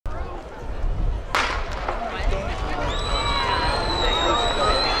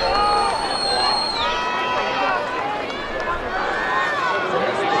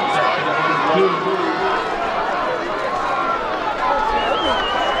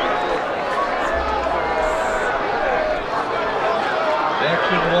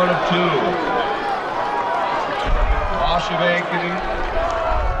of Ankeny.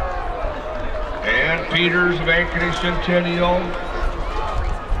 And Peters of Ankeny Centennial.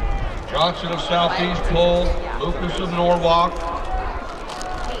 Johnson of Southeast Pole. Lucas of Norwalk.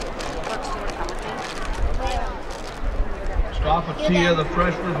 Moustafa Tiea, the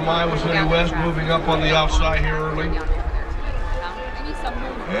freshman from Iowa City West, moving up on the outside here early.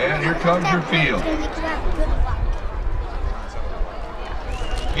 And here comes your field.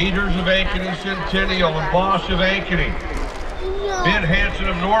 Peters of Ankeny Centennial and Bosch of Ankeny. Ben Hansen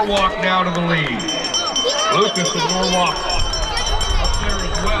of Norwalk now to the lead. Lucas of Norwalk up there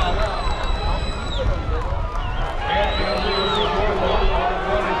as well. Hansen of Norwalk,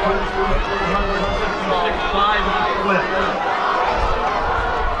 156.5 split.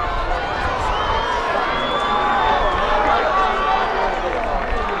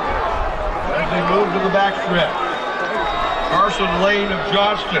 As they move to the backstretch. Carson Lane of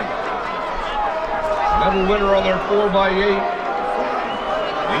Johnston, medal winner on their 4x8.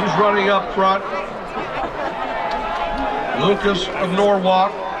 He's running up front. Lucas of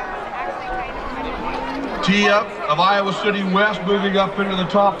Norwalk. Tiea of Iowa City West moving up into the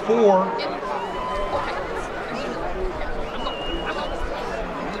top 4.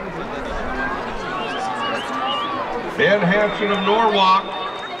 Ben Hansen of Norwalk.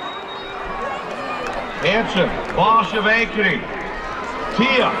 Hansen, Bosch of Ankeny.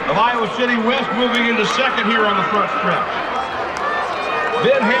 Tiea of Iowa City West moving into second here on the front stretch.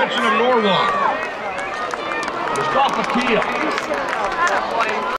 Ben Hansen of Norwalk. Moustafa Tiea.